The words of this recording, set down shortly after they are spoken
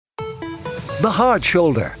The Hard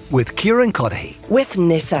Shoulder with Kieran with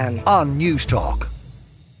Nissan on News Talk.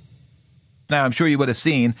 Now, I'm sure you would have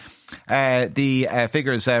seen the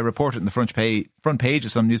figures reported in the front page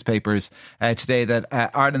of some newspapers today that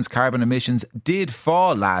Ireland's carbon emissions did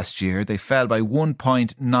fall last year. They fell by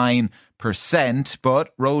 1.9%,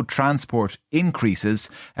 but road transport increases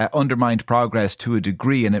undermined progress to a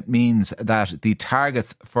degree, and it means that the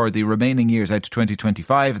targets for the remaining years out to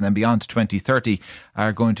 2025 and then beyond to 2030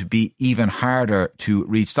 are going to be even harder to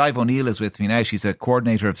reach. Sadhbh O'Neill is with me now. She's a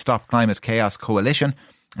coordinator of Stop Climate Chaos Coalition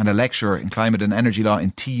and a lecturer in climate and energy law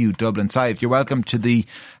in TU Dublin. Sadhbh, you're welcome to the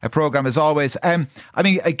programme as always.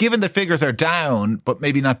 Given that figures are down, but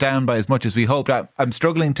maybe not down by as much as we hoped, I'm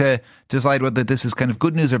struggling to decide whether this is kind of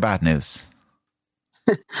good news or bad news.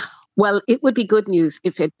 Well, it would be good news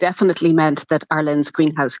if it definitely meant that Ireland's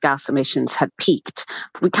greenhouse gas emissions had peaked.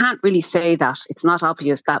 We can't really say that. It's not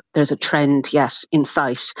obvious that there's a trend yet in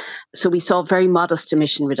sight. So we saw very modest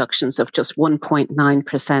emission reductions of just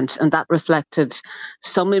 1.9%, and that reflected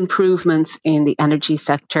some improvements in the energy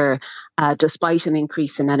sector. Despite an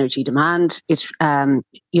increase in energy demand, it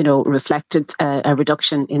reflected a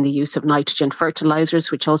reduction in the use of nitrogen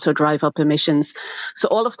fertilizers, which also drive up emissions. So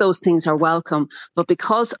all of those things are welcome. But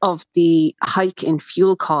because of the hike in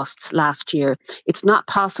fuel costs last year, it's not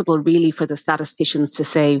possible really for the statisticians to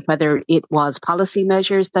say whether it was policy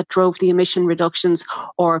measures that drove the emission reductions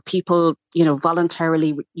or people,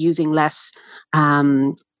 voluntarily using less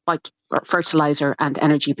fertilizer and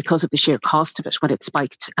energy because of the sheer cost of it when it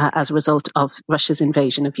spiked as a result of Russia's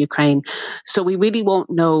invasion of Ukraine. So we really won't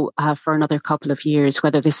know for another couple of years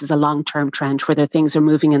whether this is a long-term trend, whether things are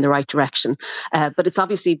moving in the right direction. But it's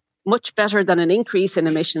obviously much better than an increase in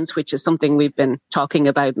emissions, which is something we've been talking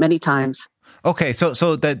about many times. Okay, so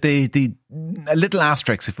the a little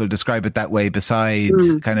asterisk, if we'll describe it that way,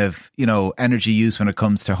 besides kind of, energy use when it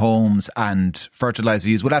comes to homes and fertilizer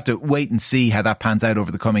use. We'll have to wait and see how that pans out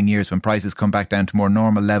over the coming years when prices come back down to more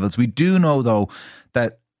normal levels. We do know, though,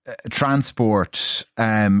 that transport,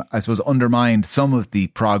 I suppose, undermined some of the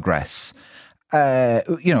progress.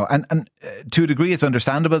 And to a degree, it's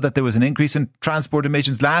understandable that there was an increase in transport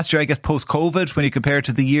emissions last year, I guess, post-COVID, when you compare it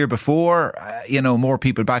to the year before, more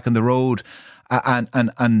people back on the road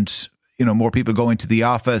and more people going to the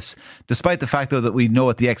office. Despite the fact, though, that we know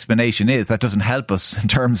what the explanation is, that doesn't help us in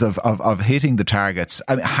terms of hitting the targets.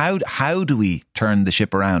 I mean, how do we turn the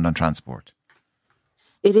ship around on transport?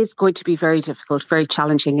 It is going to be very difficult, very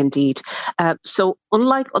challenging indeed. So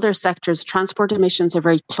unlike other sectors, transport emissions are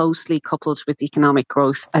very closely coupled with economic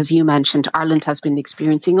growth. As you mentioned, Ireland has been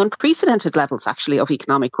experiencing unprecedented levels, actually, of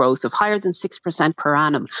economic growth of higher than 6% per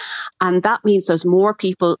annum. And that means there's more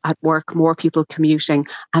people at work, more people commuting,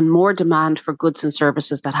 and more demand for goods and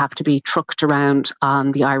services that have to be trucked around on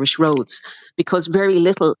the Irish roads, because very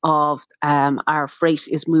little of our freight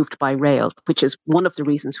is moved by rail, which is one of the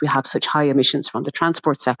reasons we have such high emissions from the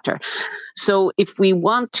transport sector. So if we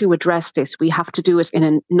want to address this, we have to do it in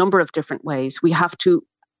a number of different ways. We have to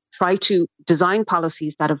try to design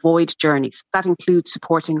policies that avoid journeys. That includes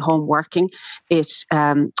supporting home working. It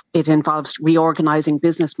involves reorganizing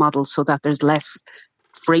business models so that there's less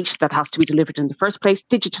freight that has to be delivered in the first place,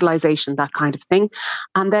 digitalization, that kind of thing.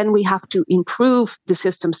 And then we have to improve the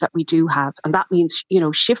systems that we do have. And that means,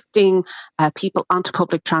 shifting people onto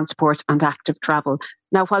public transport and active travel.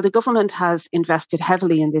 Now, while the government has invested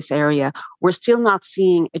heavily in this area, we're still not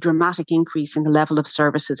seeing a dramatic increase in the level of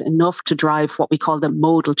services enough to drive what we call the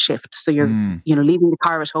modal shift. So you're, leaving the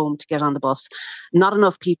car at home to get on the bus. Not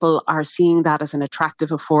enough people are seeing that as an attractive,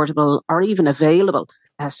 affordable, or even available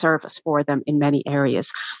service for them in many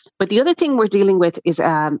areas. But the other thing we're dealing with is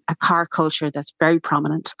a car culture that's very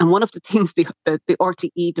prominent. And one of the things the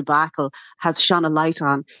RTE debacle has shone a light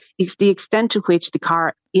on is the extent to which the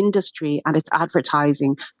car industry and its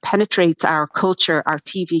advertising penetrates our culture, our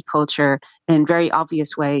TV culture, in very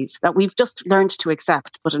obvious ways that we've just learned to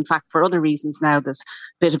accept. But in fact, for other reasons now, there's a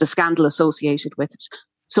bit of a scandal associated with it.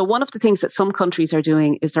 So one of the things that some countries are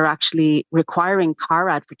doing is they're actually requiring car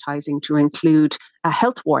advertising to include a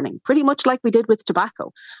health warning, pretty much like we did with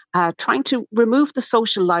tobacco, trying to remove the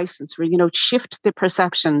social license, shift the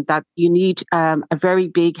perception that you need a very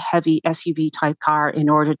big, heavy SUV type car in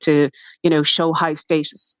order to, show high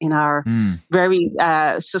status in our very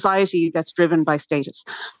society that's driven by status.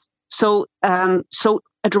 So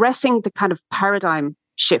addressing the kind of paradigm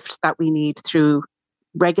shift that we need through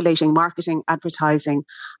regulating marketing, advertising,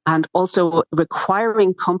 and also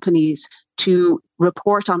requiring companies to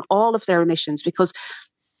report on all of their emissions. Because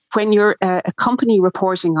when you're a company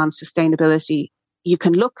reporting on sustainability, you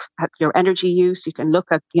can look at your energy use, you can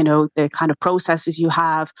look at, the kind of processes you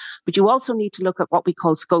have, but you also need to look at what we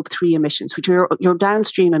call scope 3 emissions, which are your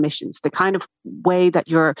downstream emissions, the kind of way that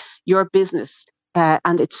your business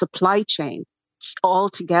and its supply chain all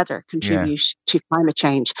together contribute to climate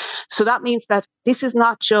change. So that means that this is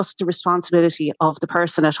not just the responsibility of the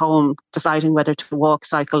person at home deciding whether to walk,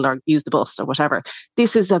 cycle, or use the bus or whatever.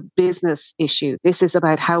 This is a business issue. This is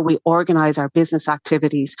about how we organize our business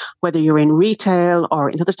activities, whether you're in retail or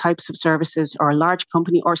in other types of services or a large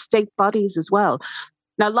company or state bodies as well.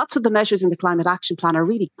 Now, lots of the measures in the Climate Action Plan are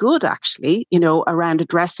really good, actually, around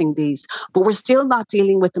addressing these, but we're still not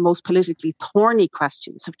dealing with the most politically thorny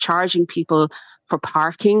questions of charging people for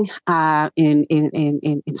parking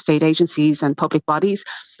in state agencies and public bodies.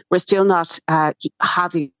 We're still not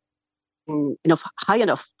having high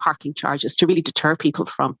enough parking charges to really deter people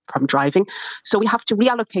from driving. So we have to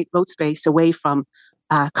reallocate road space away from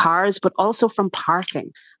cars, but also from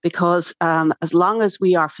parking, because as long as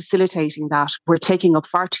we are facilitating that, we're taking up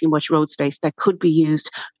far too much road space that could be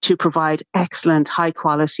used to provide excellent, high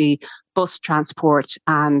quality bus transport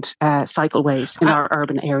and cycleways in our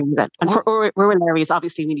urban areas. And for rural areas,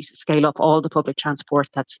 obviously, we need to scale up all the public transport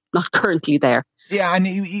that's not currently there. Yeah, and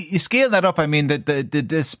you scale that up. I mean, the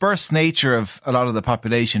dispersed nature of a lot of the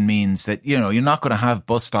population means that, you're not going to have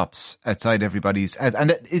bus stops outside everybody's.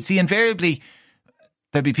 And it's invariably,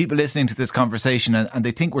 there'll be people listening to this conversation and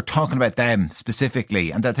they think we're talking about them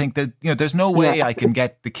specifically. And they think that, there's no way I can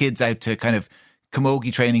get the kids out to kind of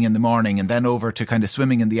camogie training in the morning and then over to kind of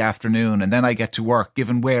swimming in the afternoon. And then I get to work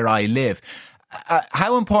given where I live.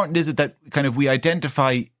 How important is it that kind of we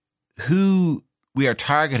identify who we are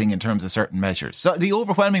targeting in terms of certain measures? So the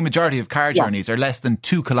overwhelming majority of car journeys are less than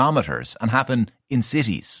 2 kilometres and happen in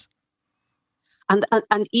cities. And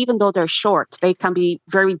even though they're short, they can be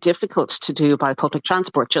very difficult to do by public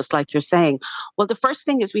transport, just like you're saying. Well, the first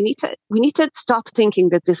thing is we need to stop thinking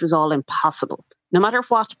that this is all impossible. No matter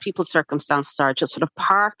what people's circumstances are, just sort of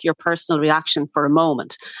park your personal reaction for a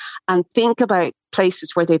moment and think about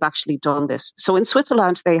places where they've actually done this. So in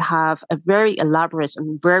Switzerland, they have a very elaborate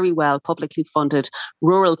and very well publicly funded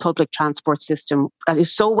rural public transport system that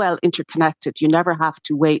is so well interconnected, you never have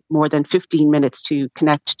to wait more than 15 minutes to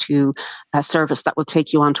connect to a service that will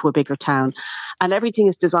take you onto a bigger town. And everything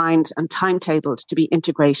is designed and timetabled to be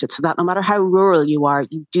integrated so that no matter how rural you are,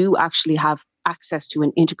 you do actually have access to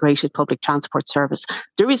an integrated public transport service.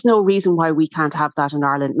 There is no reason why we can't have that in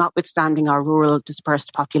Ireland, notwithstanding our rural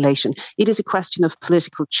dispersed population. It is a question of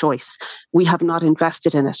political choice. We have not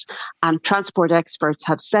invested in it. And transport experts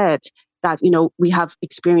have said that, we have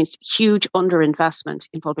experienced huge underinvestment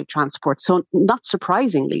in public transport. So not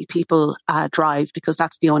surprisingly, people drive because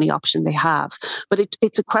that's the only option they have. But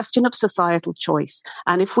it's a question of societal choice.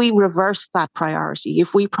 And if we reverse that priority,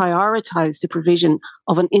 if we prioritize the provision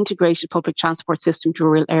of an integrated public transport system to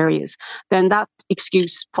rural areas, then that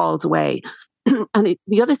excuse falls away. And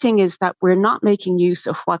the other thing is that we're not making use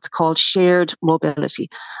of what's called shared mobility.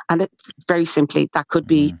 And very simply, that could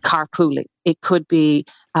be carpooling. It could be,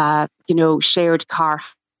 shared car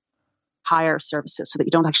hire services so that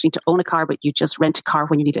you don't actually need to own a car, but you just rent a car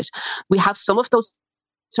when you need it. We have some of those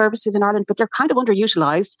services in Ireland, but they're kind of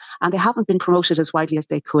underutilised and they haven't been promoted as widely as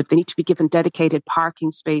they could. They need to be given dedicated parking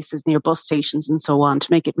spaces near bus stations and so on to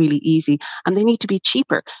make it really easy. And they need to be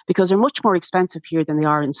cheaper because they're much more expensive here than they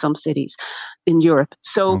are in some cities in Europe.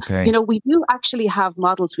 So, we do actually have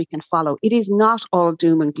models we can follow. It is not all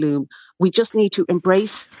doom and gloom. We just need to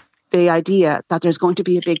embrace the idea that there's going to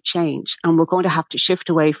be a big change and we're going to have to shift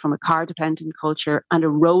away from a car-dependent culture and a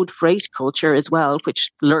road freight culture as well, which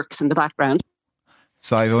lurks in the background.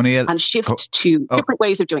 Sadhbh O'Neill. And shift to different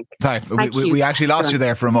ways of doing things. Sorry, we actually lost you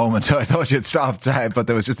there for a moment, so I thought you'd stopped, but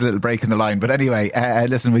there was just a little break in the line. But anyway,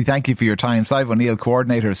 listen, we thank you for your time. Sadhbh O'Neill,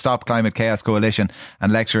 Coordinator of Stop Climate Chaos Coalition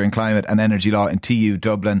and Lecturer in Climate and Energy Law in TU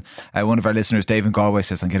Dublin. One of our listeners, Dave in Galway,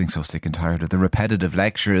 says, I'm getting so sick and tired of the repetitive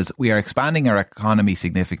lectures. We are expanding our economy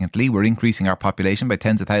significantly. We're increasing our population by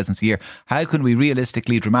tens of thousands a year. How can we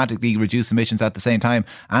realistically, dramatically reduce emissions at the same time?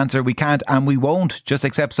 Answer, we can't and we won't. Just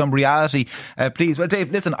accept some reality, please. Well, Dave,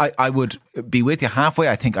 listen, I would be with you halfway.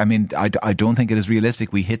 I don't think it is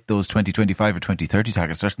realistic we hit those 2025 or 2030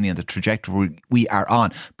 targets, certainly in the trajectory we are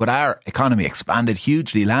on. But our economy expanded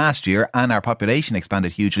hugely last year and our population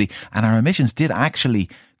expanded hugely and our emissions did actually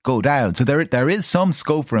go down. So there is some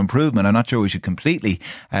scope for improvement. I'm not sure we should completely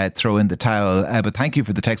throw in the towel, but thank you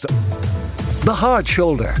for the text. The Hard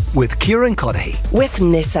Shoulder with Kieran with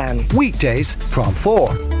Nissan. Weekdays from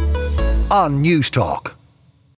 4 on News Talk.